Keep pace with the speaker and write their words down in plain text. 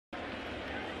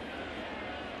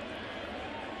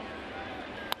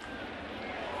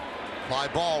Fly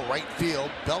ball right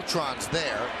field. Beltran's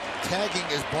there. Tagging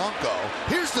is Blanco.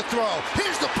 Here's the throw.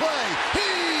 Here's the play.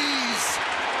 He's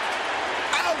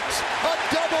out. A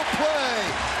double play.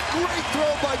 Great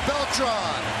throw by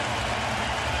Beltran.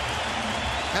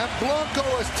 And Blanco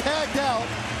is tagged out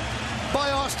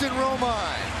by Austin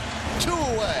Romine. 2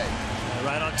 away.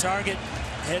 Right on target.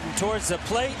 Heading towards the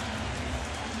plate.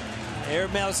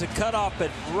 Airmails a cutoff,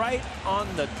 but right on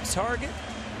the target.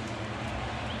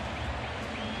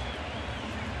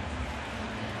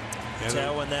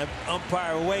 Tell when that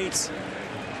umpire waits.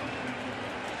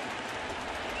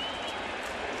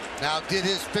 Now, did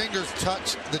his fingers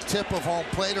touch the tip of home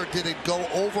plate, or did it go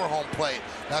over home plate?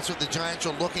 That's what the Giants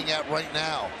are looking at right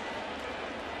now.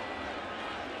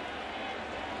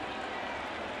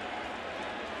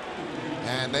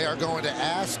 And they are going to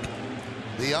ask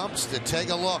the umps to take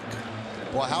a look.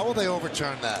 Well, how will they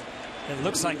overturn that? It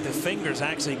looks like the fingers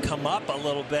actually come up a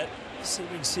little bit. See,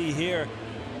 we can see here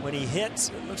when he hits,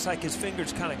 it looks like his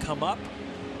fingers kind of come up.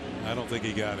 I don't think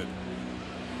he got it.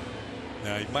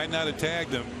 Now, he might not have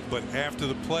tagged him, but after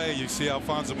the play, you see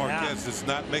Alfonso Marquez does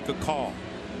not make a call.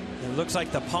 It looks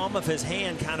like the palm of his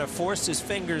hand kind of forced his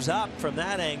fingers up from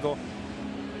that angle.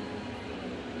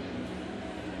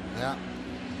 Yeah,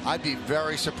 I'd be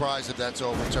very surprised if that's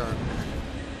overturned.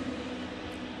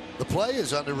 The play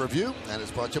is under review and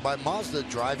is brought to you by Mazda.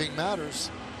 Driving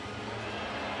matters.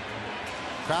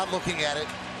 Crowd looking at it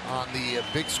on the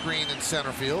big screen in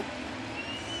center field.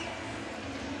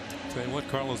 Tell you what,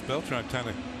 Carlos Beltran kind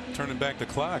of turning back the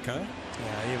clock, huh?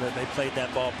 Yeah, they played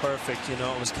that ball perfect. You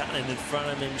know, it was kind of in front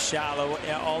of him, shallow,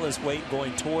 all his weight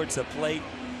going towards the plate.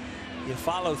 You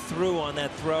follow through on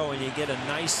that throw and you get a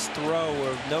nice throw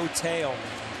of no tail.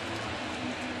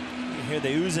 You hear the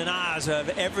oohs and ahs of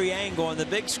every angle on the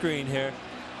big screen here.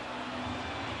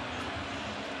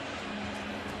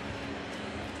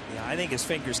 Yeah, I think his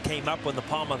fingers came up on the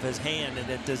palm of his hand, and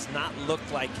it does not look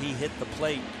like he hit the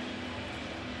plate.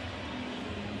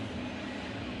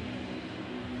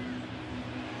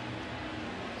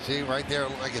 See, right there,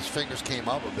 like his fingers came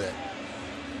up a bit.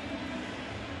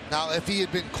 Now, if he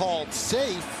had been called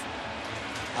safe,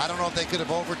 I don't know if they could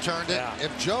have overturned it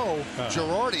if Joe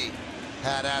Girardi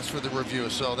had asked for the review.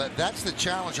 So that's the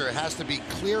challenger. It has to be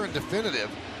clear and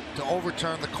definitive to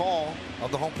overturn the call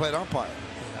of the home plate umpire.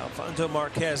 Alfonso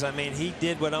Marquez, I mean, he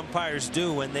did what umpires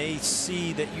do when they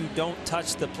see that you don't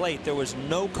touch the plate. There was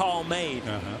no call made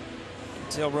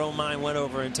until Romine went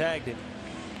over and tagged him.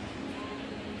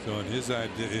 So in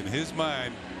his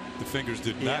mind, the fingers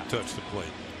did not touch the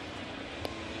plate.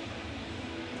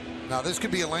 Now, this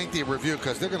could be a lengthy review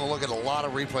because they're going to look at a lot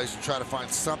of replays to try to find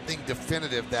something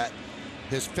definitive that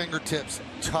his fingertips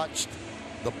touched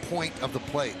the point of the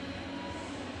plate.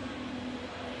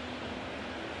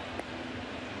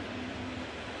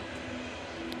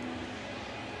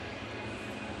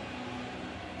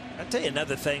 I'll tell you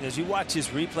another thing, as you watch this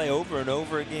replay over and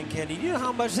over again, Kenny, you know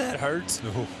how much that hurts?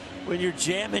 No. When you're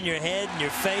jamming your head and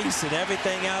your face and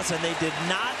everything else, and they did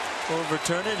not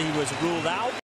overturn it. He was ruled out.